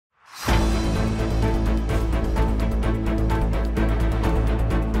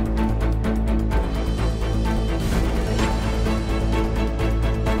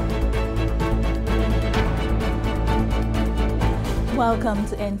Welcome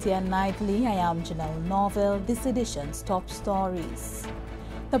to NTN Nightly. I am Janelle Norville. This edition's top stories.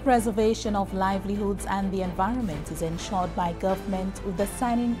 The preservation of livelihoods and the environment is ensured by government with the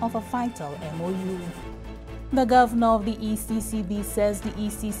signing of a vital MOU. The governor of the ECCB says the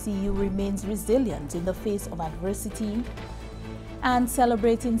ECCU remains resilient in the face of adversity. And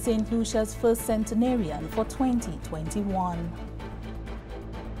celebrating Saint Lucia's first centenarian for 2021.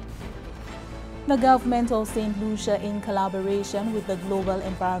 The Government of Saint Lucia, in collaboration with the Global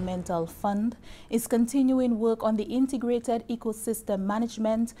Environmental Fund, is continuing work on the integrated ecosystem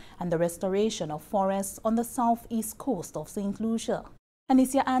management and the restoration of forests on the southeast coast of Saint Lucia.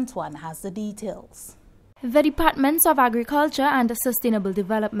 Anicia Antoine has the details. The Departments of Agriculture and Sustainable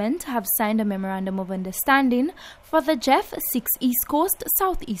Development have signed a Memorandum of Understanding for the GEF 6 East Coast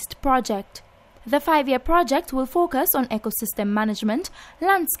Southeast project. The 5-year project will focus on ecosystem management,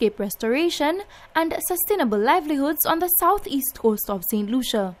 landscape restoration, and sustainable livelihoods on the southeast coast of St.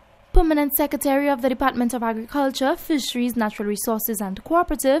 Lucia. Permanent Secretary of the Department of Agriculture, Fisheries, Natural Resources and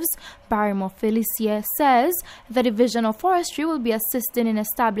Cooperatives, Barrymore Felicia, says the Division of Forestry will be assisting in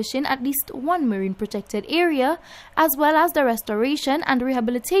establishing at least one marine protected area, as well as the restoration and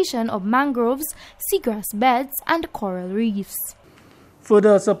rehabilitation of mangroves, seagrass beds, and coral reefs.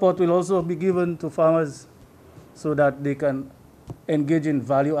 Further support will also be given to farmers so that they can engage in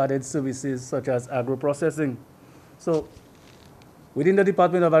value-added services such as agro-processing. So within the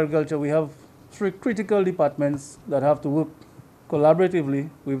Department of Agriculture, we have 3 critical departments that have to work collaboratively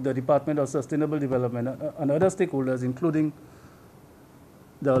with the Department of Sustainable Development and other stakeholders, including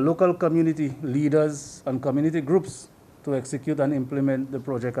the local community leaders and community groups, to execute and implement the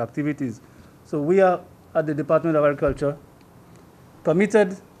project activities. So we are at the Department of Agriculture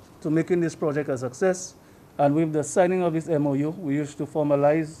committed to making this project a success, and with the signing of this MOU, we wish to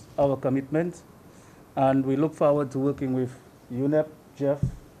formalize our commitment, and we look forward to working with UNEP, Jeff,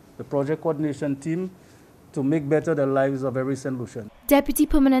 the project coordination team, to make better the lives of every St. Lucian. Deputy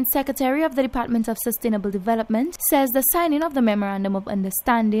Permanent Secretary of the Department of Sustainable Development says the signing of the Memorandum of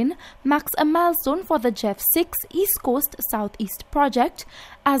Understanding marks a milestone for the GEF 6 East Coast Southeast project,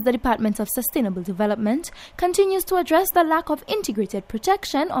 as the Department of Sustainable Development continues to address the lack of integrated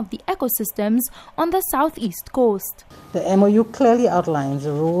protection of the ecosystems on the southeast coast. The MOU clearly outlines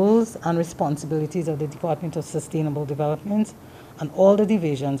the roles and responsibilities of the Department of Sustainable Development and all the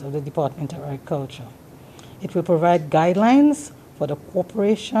divisions of the Department of Agriculture. It will provide guidelines for the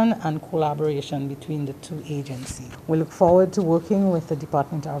cooperation and collaboration between the 2 agencies. We look forward to working with the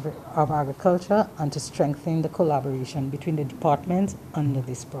Department of Agriculture and to strengthen the collaboration between the departments under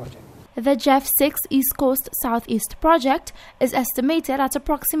this project. The GEF 6 East Coast Southeast project is estimated at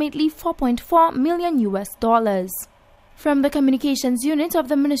approximately $4.4 million. From the Communications Unit of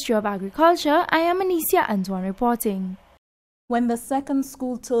the Ministry of Agriculture, I am Anicia Antoine reporting. When the second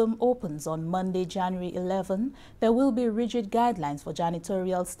school term opens on Monday, January 11, there will be rigid guidelines for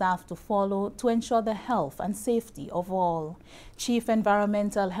janitorial staff to follow to ensure the health and safety of all. Chief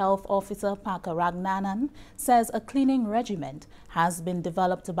Environmental Health Officer Parker Ragnanan says a cleaning regiment has been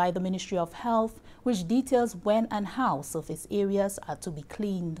developed by the Ministry of Health, which details when and how surface areas are to be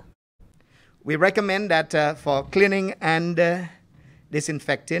cleaned. We recommend that for cleaning and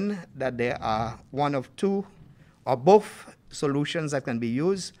disinfecting, that there are one of 2 or both solutions that can be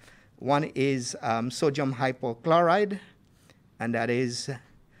used. One is sodium hypochlorite, and that is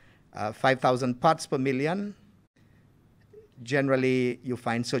 5,000 parts per million. Generally, you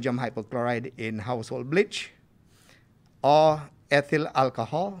find sodium hypochlorite in household bleach, or ethyl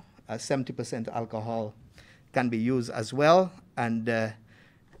alcohol. 70% alcohol can be used as well, and there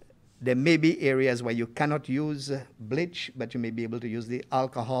may be areas where you cannot use bleach, but you may be able to use the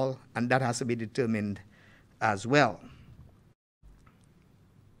alcohol, and that has to be determined as well.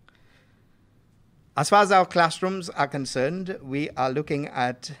 As far as our classrooms are concerned, we are looking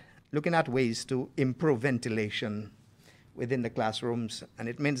at ways to improve ventilation within the classrooms, and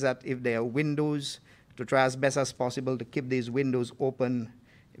it means that if there are windows, to try as best as possible to keep these windows open.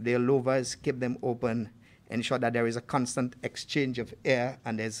 If there are louvers, keep them open. Ensure that there is a constant exchange of air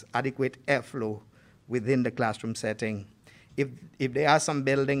and there's adequate airflow within the classroom setting. If there are some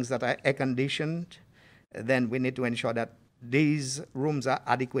buildings that are air conditioned, then we need to ensure that these rooms are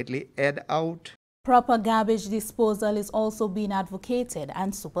adequately aired out. Proper garbage disposal is also being advocated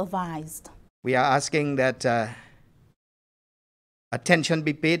and supervised. We are asking that attention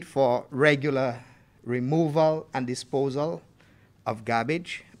be paid for regular removal and disposal of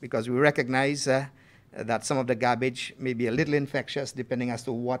garbage, because we recognize that some of the garbage may be a little infectious depending as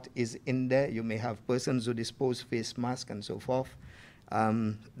to what is in there. You may have persons who dispose face masks and so forth.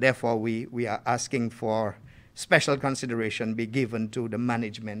 Therefore, we are asking for special consideration be given to the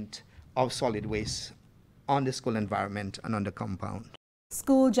management of solid waste on the school environment and on the compound.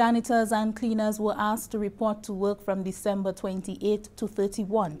 School janitors and cleaners were asked to report to work from December 28 to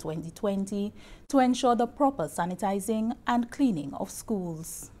 31, 2020 to ensure the proper sanitizing and cleaning of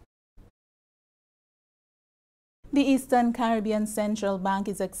schools. The Eastern Caribbean Central Bank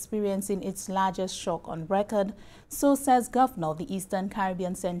is experiencing its largest shock on record, so says Governor of the Eastern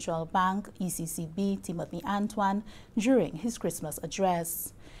Caribbean Central Bank, ECCB, Timothy Antoine, during his Christmas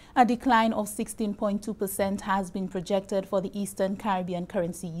address. A decline of 16.2% has been projected for the Eastern Caribbean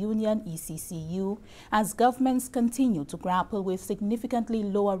Currency Union, ECCU, as governments continue to grapple with significantly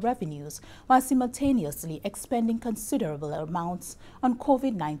lower revenues while simultaneously expending considerable amounts on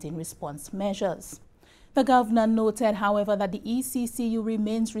COVID-19 response measures. The governor noted, however, that the ECCU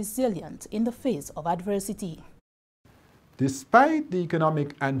remains resilient in the face of adversity. Despite the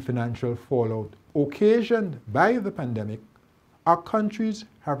economic and financial fallout occasioned by the pandemic, our countries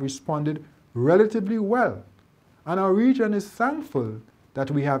have responded relatively well, and our region is thankful that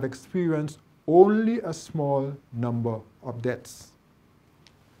we have experienced only a small number of deaths.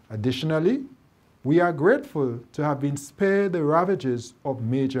 Additionally, we are grateful to have been spared the ravages of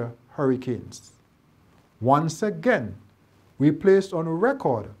major hurricanes. Once again, we placed on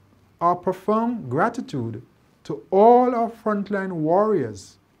record our profound gratitude to all our frontline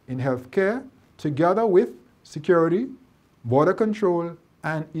warriors in healthcare, together with security, border control,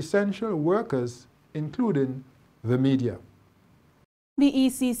 and essential workers, including the media. The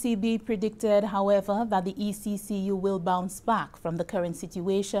ECCB predicted, however, that the ECCU will bounce back from the current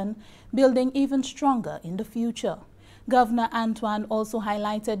situation, building even stronger in the future. Governor Antoine also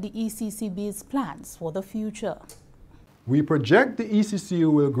highlighted the ECCB's plans for the future. We project the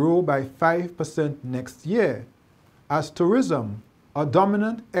ECCU will grow by 5% next year as tourism, a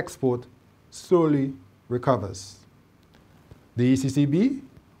dominant export, slowly recovers. The ECCB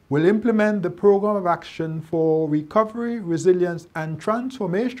will implement the Program of Action for Recovery, Resilience and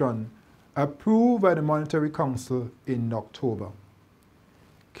Transformation approved by the Monetary Council in October.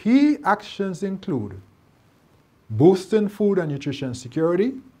 Key actions include boosting food and nutrition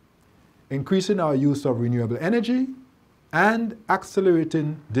security, increasing our use of renewable energy, and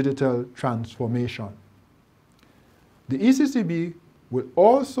accelerating digital transformation. The ECCB will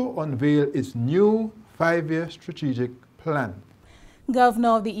also unveil its new 5-year strategic plan.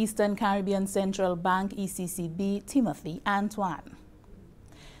 Governor of the Eastern Caribbean Central Bank, ECCB, Timothy Antoine.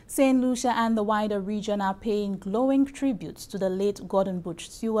 Saint Lucia and the wider region are paying glowing tributes to the late Gordon Butch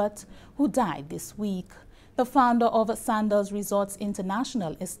Stewart, who died this week. The founder of Sandals Resorts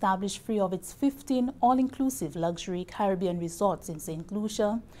International established 3 of its 15 all-inclusive luxury Caribbean resorts in Saint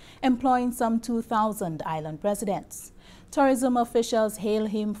Lucia, employing some 2,000 island residents. Tourism officials hail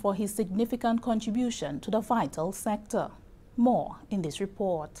him for his significant contribution to the vital sector. More in this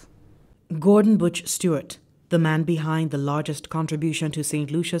report. Gordon Butch Stewart, the man behind the largest contribution to St.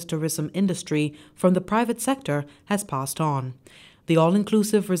 Lucia's tourism industry from the private sector, has passed on. The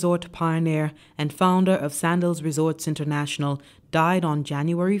all-inclusive resort pioneer and founder of Sandals Resorts International died on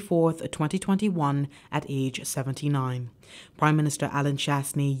January 4, 2021 at age 79. Prime Minister Alan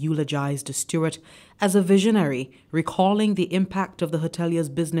Chasney eulogized Stewart as a visionary, recalling the impact of the hotelier's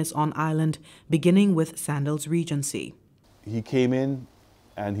business on island, beginning with Sandals Regency. He came in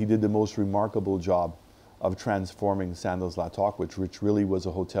and he did the most remarkable job of transforming Sandals La Toc, which really was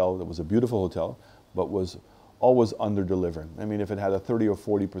a hotel that was a beautiful hotel, but was always under-delivering. I mean, if it had a 30 or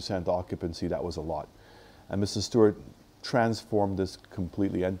 40% occupancy, that was a lot. And Mr. Stewart transformed this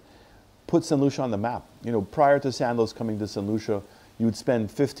completely and put St. Lucia on the map. You know, prior to Sandals coming to St. Lucia, you would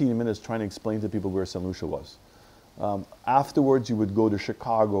spend 15 minutes trying to explain to people where St. Lucia was. Afterwards, you would go to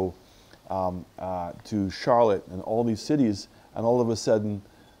Chicago, to Charlotte, and all these cities, and all of a sudden,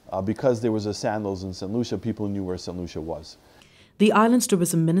 because there was a Sandals in St. Lucia, people knew where St. Lucia was. The island's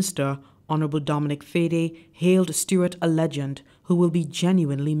tourism minister, Honorable Dominic Fede, hailed Stewart a legend who will be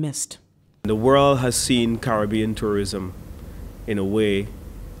genuinely missed. The world has seen Caribbean tourism in a way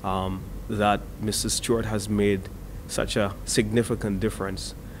that Mr. Stewart has made such a significant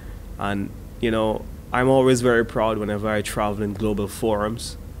difference. And, you know, I'm always very proud whenever I travel in global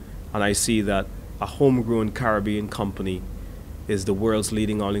forums and I see that a homegrown Caribbean company is the world's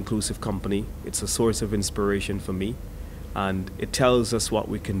leading all-inclusive company. It's a source of inspiration for me, and it tells us what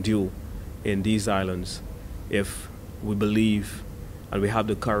we can do in these islands if we believe and we have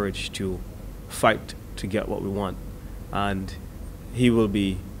the courage to fight to get what we want. And he will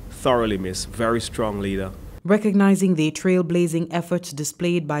be thoroughly missed, very strong leader, Recognizing the trailblazing efforts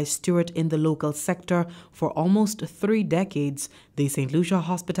displayed by Stewart in the local sector for almost 3 decades, the St. Lucia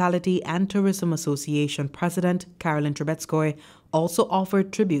Hospitality and Tourism Association President, Carolyn Trebetskoy, also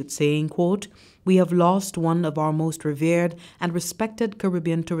offered tribute, saying, quote, "We have lost one of our most revered and respected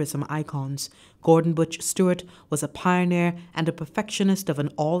Caribbean tourism icons. Gordon Butch Stewart was a pioneer and a perfectionist of an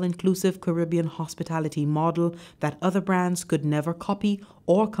all-inclusive Caribbean hospitality model that other brands could never copy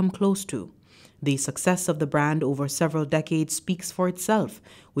or come close to. The success of the brand over several decades speaks for itself.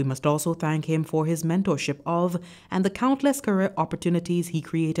 We must also thank him for his mentorship of and the countless career opportunities he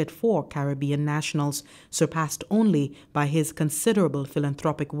created for Caribbean nationals, surpassed only by his considerable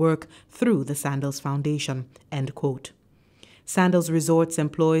philanthropic work through the Sandals Foundation." End quote. Sandals Resorts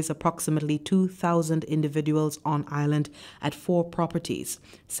employs approximately 2,000 individuals on island at 4 properties: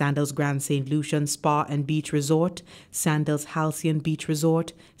 Sandals Grand St. Lucian Spa and Beach Resort, Sandals Halcyon Beach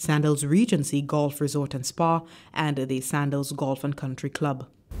Resort, Sandals Regency Golf Resort and Spa, and the Sandals Golf and Country Club.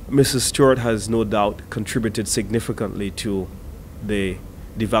 Mrs. Stewart has no doubt contributed significantly to the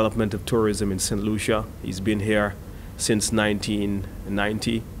development of tourism in St. Lucia. He's been here since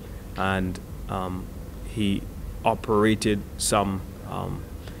 1990, and he operated some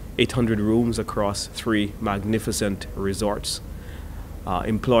 800 rooms across 3 magnificent resorts,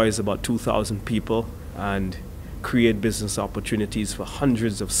 employs about 2,000 people, and create business opportunities for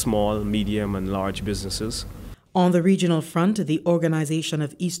hundreds of small, medium, and large businesses. On the regional front, the Organization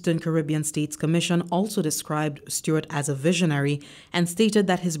of Eastern Caribbean States Commission also described Stewart as a visionary and stated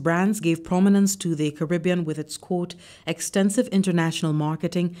that his brands gave prominence to the Caribbean with its, quote, "extensive international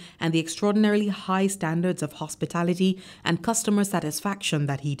marketing and the extraordinarily high standards of hospitality and customer satisfaction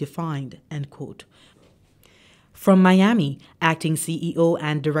that he defined," end quote. From Miami, Acting CEO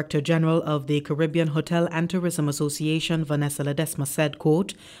and Director General of the Caribbean Hotel and Tourism Association, Vanessa Ledesma, said,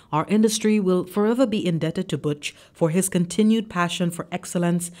 quote, "Our industry will forever be indebted to Butch for his continued passion for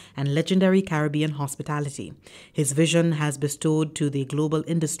excellence and legendary Caribbean hospitality. His vision has bestowed to the global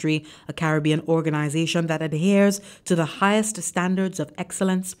industry a Caribbean organization that adheres to the highest standards of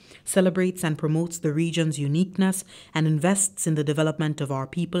excellence, celebrates and promotes the region's uniqueness, and invests in the development of our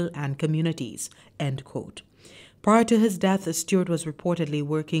people and communities," end quote. Prior to his death, Stewart was reportedly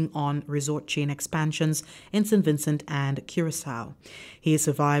working on resort chain expansions in St. Vincent and Curacao. He is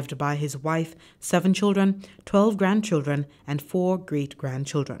survived by his wife, 7 children, 12 grandchildren, and 4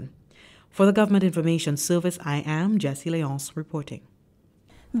 great-grandchildren. For the Government Information Service, I am Jessie Leonce reporting.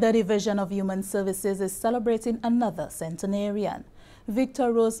 The Division of Human Services is celebrating another centenarian.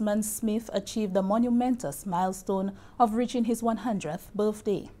 Victor Rosemond Smith achieved the monumentous milestone of reaching his 100th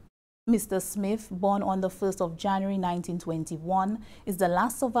birthday. Mr. Smith, born on the 1st of January 1921, is the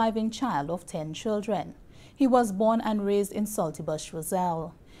last surviving child of 10 children. He was born and raised in Saltybush,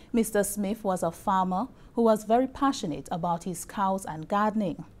 Roselle. Mr. Smith was a farmer who was very passionate about his cows and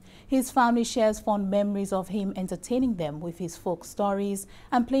gardening. His family shares fond memories of him entertaining them with his folk stories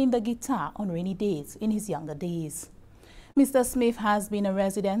and playing the guitar on rainy days in his younger days. Mr. Smith has been a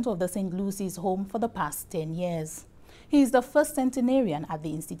resident of the St. Lucy's home for the past 10 years. He is the first centenarian at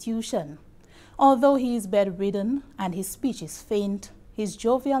the institution. Although he is bedridden and his speech is faint, his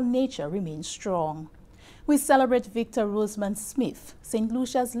jovial nature remains strong. We celebrate Victor Rosemond Smith, St.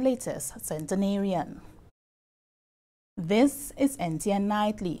 Lucia's latest centenarian. This is NTN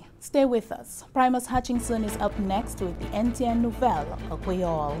Nightly. Stay with us. Primus Hutchinson is up next with the NTN Nouvelle, A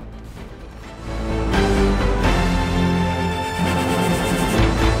Creole.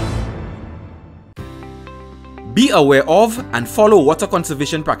 Be aware of and follow water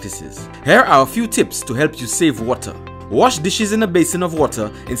conservation practices. Here are a few tips to help you save water. Wash dishes in a basin of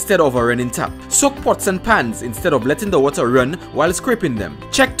water instead of a running tap. Soak pots and pans instead of letting the water run while scraping them.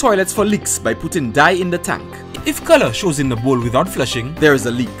 Check toilets for leaks by putting dye in the tank. If color shows in the bowl without flushing, there is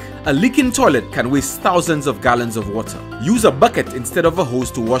a leak. A leaking toilet can waste thousands of gallons of water. Use a bucket instead of a hose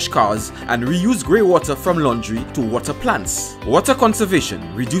to wash cars and reuse grey water from laundry to water plants. Water conservation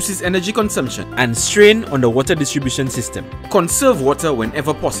reduces energy consumption and strain on the water distribution system. Conserve water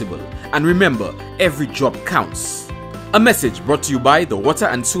whenever possible, and remember, every drop counts. A message brought to you by the Water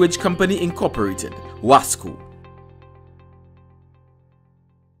and Sewage Company Incorporated, WASCO.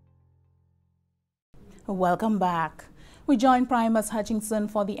 Welcome back. We join Primus Hutchinson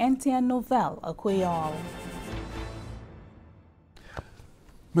for the NTN Nouvelle, A Creole.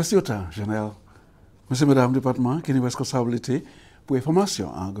 Merci autant, Janelle. Monsieur, Madame Département, qui nous responsabilité pour information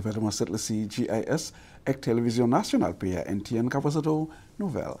en gouvernement Saint Lucia GIS et Télévision Nationale PA NTN Capacitor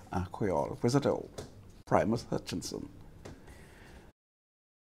Nouvelle, A Creole. Présenteur Primus Hutchinson.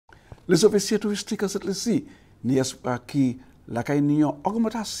 Les officiers touristiques à Saint Lucia n'y espoir qui la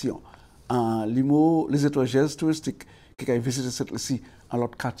augmentation les étrangers touristiques qui ont visité cette ici en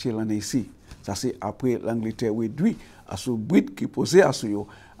l'autre quartier l'année ici. Ça c'est après l'Angleterre réduit à ce bruit qui posait à ce au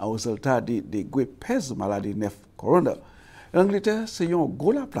résultat des pèses maladies neuf corona. L'Angleterre c'est une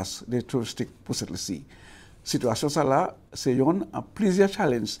grosse place des touristiques pour cette ici. Situation ça là c'est une plusieurs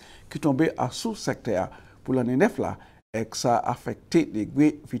challenges qui tombaient à sous secteur pour l'année neuf là et que ça a affecté des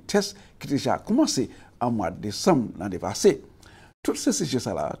vitesses qui déjà commencé en mois de décembre l'année passée. Toutes ces sujets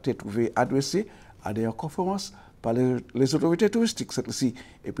ça là étaient trouvés adressés à des conférences par les autorités touristiques cette-ci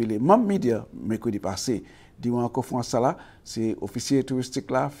et puis les membres médias mercredi passé. Durant la conférence là, ces officiers touristiques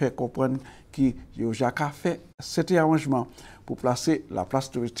là fait comprendre qu'ils ont déjà fait cet arrangement pour placer la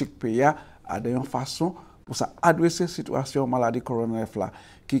place touristique pays à une façon pour ça adresser la situation maladie coronavirus là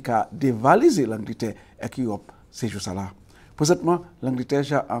qui a dévalisé l'Angleterre et qui Europe ces jours là. Présentement,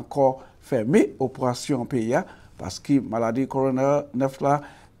 l'Angleterre a encore fermé l'opération pays parce que la maladie coronavirus là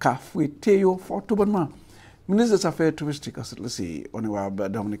a fouetté fortement. Le ministre des Affaires touristiques, c'est honorable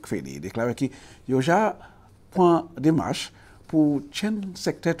Dominique Feli, déclaré qu'il y a déjà point de démarche pour chaîne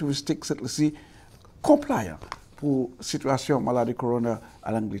secteur touristique cette compliant pour la situation de maladie corona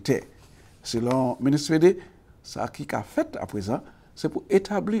à l'Angleterre. Selon le ministre Feli, ce qui a fait à présent, c'est pour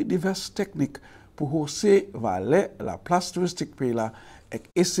établir diverses techniques pour hausser la place touristique pays là et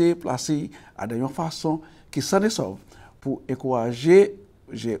essayer de placer de une façon qui s'en sauve pour encourager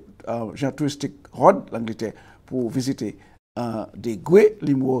les gens touristiques de l'Angleterre pour visiter des gros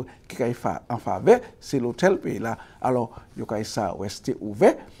limours qui sont en faveur, c'est l'hôtel pays là. Alors, il y a rester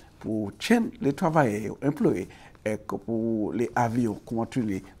ouvert pour les travailleurs employés et pour les avions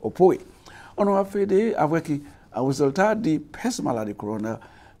continuer à opérer. On a fait des avec un résultat des peste maladie corona,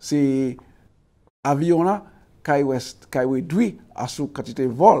 c'est avions là qui réduit à sous quantité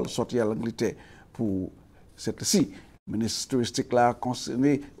de vol sorti à l'Angleterre pour cette-ci. Le ministre touristique là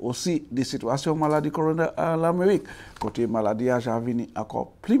concerné aussi des situations maladie corona à l'Amérique. Côté maladie a venu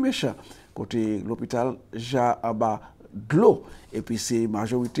encore plus méchant. Côté l'hôpital j'ai bas de l'eau et puis c'est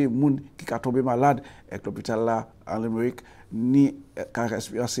majorité monde qui a tombé malade avec l'hôpital là en Amérique ni qu'à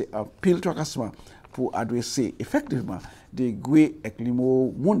respirer un pile tracassement pour adresser effectivement des gros et les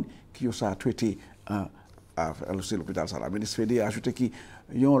monde qui ont ça traité à l'hôpital ça. Le ministre Fédé a ajouté qu'il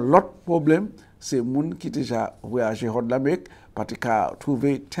y a un autre problème. C'est les gens qui déjà voyagé hors de l'Amérique, parce qu'ils ont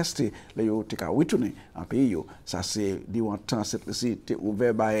trouvé, testé, les gens qui ont retourné en pays. Ça, c'est durant le temps, c'est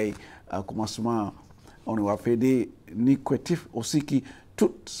ouvert à commencement. On a fait des négatifs aussi qui,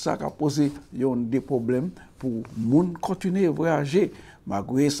 tout ça a posé des problèmes pour les gens continuer à voyager.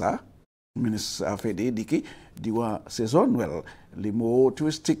 Malgré ça, le ministre a fait dit que durant la saison nouvelle, les mots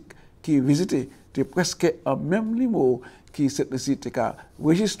touristiques qui visitaient étaient presque le même niveau qui s'est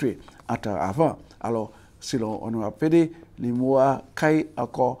enregistré avant. Alors, selon on a fait les mois qui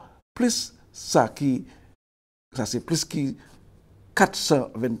encore plus ça c'est plus que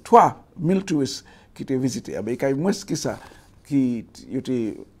 423 000 touristes qui étaient visités. Mais il y a moins que ça qui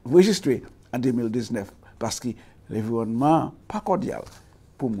été enregistré en 2019 parce que l'environnement n'est pas cordial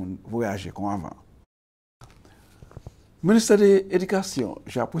pour voyager comme avant. Le ministère de l'Éducation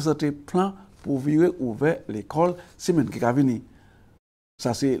a présenté un plan pour virer ouvert l'école semaine qui va venir.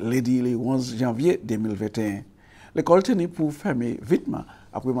 Ça, c'est le 11 janvier 2021. L'école tenue pour fermer vitement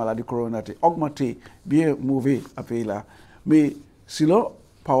après la maladie corona a augmenté bien mauvais à pays là. Mais selon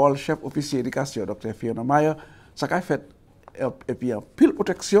parole chef officier d'éducation, Dr. Fiona Meyer, ça a fait et puis un pile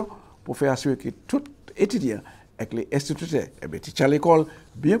protection pour faire assurer que tout étudiant et les instituteurs et l'école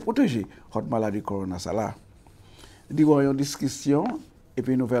bien protégés contre la maladie corona. Durant une discussion et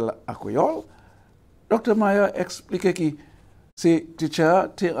puis une nouvelle accueillante, Dr. Meyer expliquait que ces teachers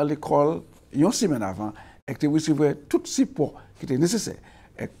étaient à l'école une semaine avant et qu'ils recevaient tout support qui était nécessaire.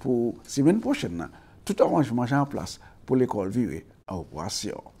 Et pour la semaine prochaine, tout arrangement est en place pour l'école virer en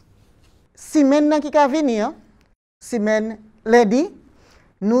opération. Semaine qui va venir, semaine lundi,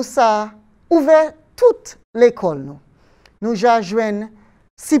 nous avons ouvert toute l'école. Nous avons joint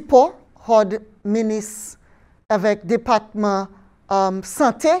support du ministre avec le département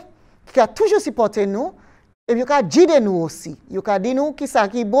santé qui a toujours supporté nous. Et il a dit de nous aussi. Il a dit nous qui ça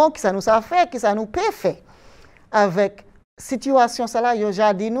qui bon, qui ça nous a fait, qui ça nous peut faire. Avec la situation ça il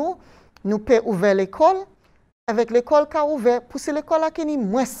a dit nous peut ouvrir l'école. Avec l'école qui a ouvert, pour l'école qui est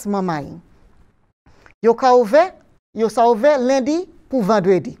moins maman. Il a ouvert lundi pour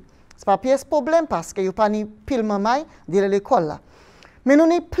vendredi. Ce n'est pas un problème parce qu'il n'y a pas de pile maman de l'école là. Mais nous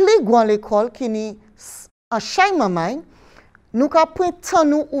avons plus grand l'école qui est en chaque maman. Nous avons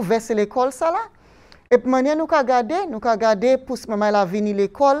nous ouvert l'école ça là. Et puis maintenant nous avons regardé pour ce moment là venir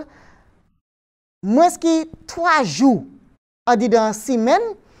l'école moins que 3 jours à dire dans 6 semaines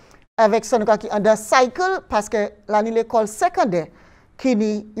avec ça nous qui under cycle parce que l'année l'école secondaire qui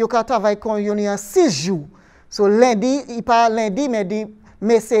ni yo ka travail kon yo ni en 6 jours. So lundi, il pas lundi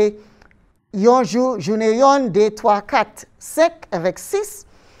mais c'est yon jour, journée yon 2 3 4 5 avec 6.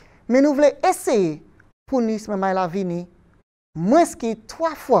 Mais nous voulons essayer pour nous même la vini moins que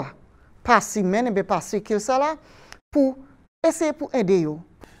 3 fois par semaine et par cycle ça là pour essayer pour aider yo.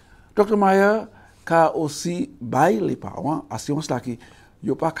 Dr. Maya ka aussi bail les parents assurance là qui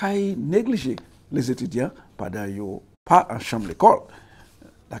yo pas kay négliger les étudiants pendant yo pas en chambre l'école.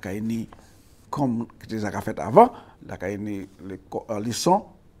 La kay ni comme tu as fait avant, la kay ni les leçons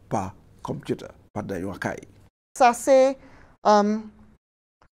par computer pendant yo kay. Ça c'est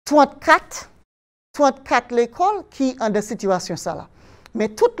 34 l'école qui en de situation ça là. Mais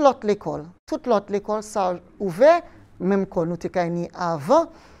toute l'autre l'école ça ouvert même quand nous t'ai ni avant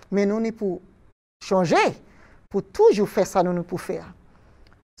mais nous ni pour changer pour toujours faire ça nous pour faire.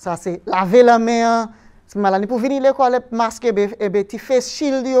 Ça c'est laver la main, malani pour venir l'école masquer et petit face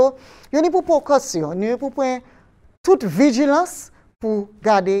shield yo ni pour précaution, ni pour prendre toute vigilance pour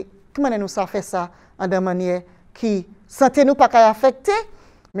garder comment nous ça fait ça en de manière qui santé nous pas affecté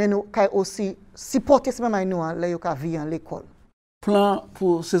mais nous aussi supporter ce même nous là yo ka vivre en l'école. Plan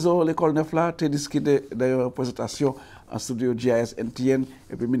pour saison l'école 9 là, tu discuté d'ailleurs présentation en studio GIS NTN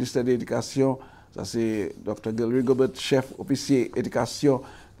et puis ministère de l'Éducation, ça c'est Dr. Gilry Gobert, chef officier éducation,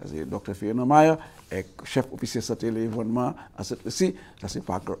 ça c'est Dr. Fiona Meyer et chef officier santé et l'environnement à cette ici, ça c'est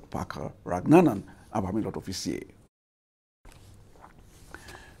Parker Ragnanan, parmi l'autre officier.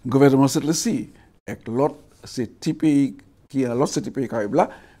 Gouvernement cette ici et l'autre c'est pays qui a l'autre c'est pays Caraïbes là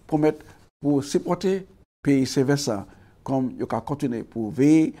pour supporter pays sévère comme il a continué pour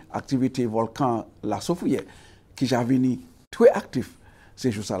veiller activité volcan la Soufouye qui a venu très actif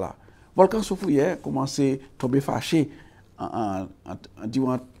ces jours là. Volcan Soufouye a commencé à tomber fâché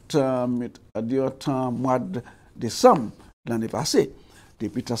durant le mois de décembre l'année passée.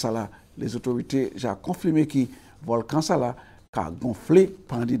 Depuis ça là, les autorités ont confirmé que le volcan ça là a gonflé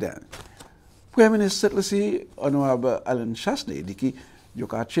pendant le Premier ministre aussi, honorable Alan Chasney, dit qu'il y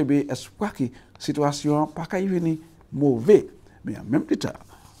a espoir que la situation pas venir mauvais, mais en même temps,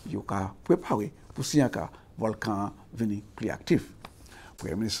 il y a préparé pour si un volcan venir plus actif. Le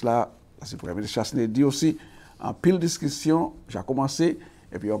Premier ministre là, le Premier ministre Chasney dit aussi, en pile discussion, j'ai commencé,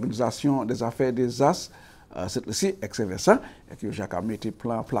 et puis organisation des affaires des as, c'est aussi ex-versant, et que j'ai mis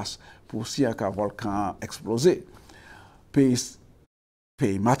plan en place pour si un volcan explosé. Pays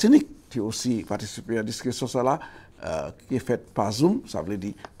Martinique, qui a aussi participé à la discussion sur là, qui est faite par Zoom, ça veut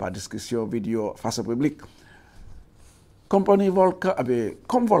dire par discussion vidéo face au public. Compagnie Volcan,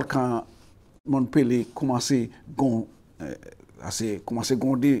 comme Volcan Montpellier commencé à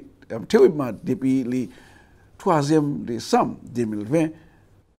gonder terriblement depuis le 3e décembre 2020,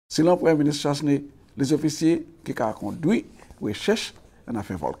 selon le Premier ministre Chasney, les officiers qui ont conduit recherche en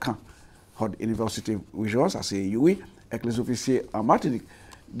affaire Volcan. L'université Région, ça c'est UI, avec les officiers en Martinique,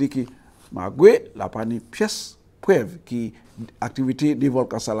 dit que malgré la pani pièce preuve qui activité des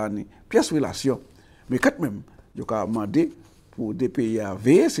volcans salani, pièce relation, mais quand même, il a demandé pour des pays à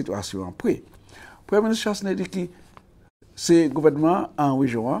veiller la situation en près. Le Premier ministre Chasney dit que c'est le gouvernement en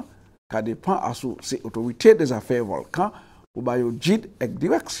région qui dépend à ces autorités des affaires volcans pour bailler guide et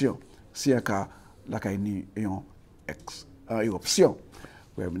direction si un cas la une éruption.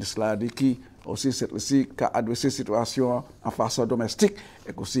 Le Premier ministre a dit que aussi c'est aussi qu'a adressé la situation en façon domestique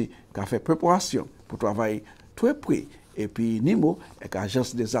et aussi qu'a fait préparation pour travailler très près et puis Nimo et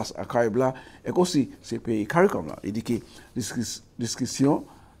qu'agence des as à Caraïbes et aussi ces pays Caraïbes là il dit que discussion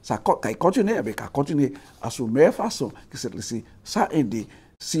ça continue avec continuer à la meilleure façon que c'est ici ça aide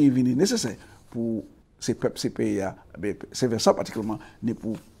si il est nécessaire pour ces peuples ces pays c'est vers ça particulièrement ne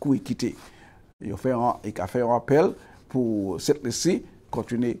pour quitter il a fait un appel pour cette ici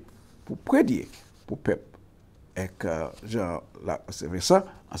continuer pour prédire pour peuple et que genre là c'est vers ça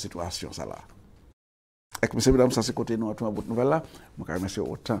en situation ça là. Et monsieur mesdames ça c'est côté nous à votre nouvelle là moi je remercie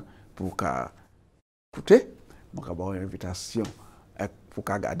autant pour qu'a écouter moi qu'a avoir une invitation pour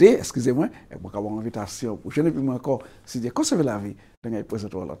qu'a garder excusez-moi et moi qu'a avoir une invitation pour je ne plus encore si de conserver la vie dans les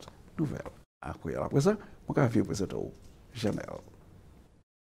présenter l'autre nouvelle après la présent moi qu'a vivre présenter Janelle.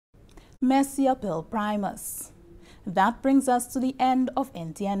 Merci Appel Primus. That brings us to the end of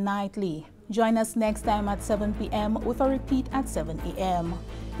NTN Nightly. Join us next time at 7 p.m. with a repeat at 7 a.m.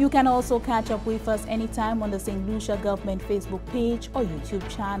 You can also catch up with us anytime on the Saint Lucia Government Facebook page or YouTube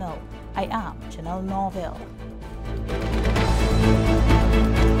channel. I am Janelle Norville.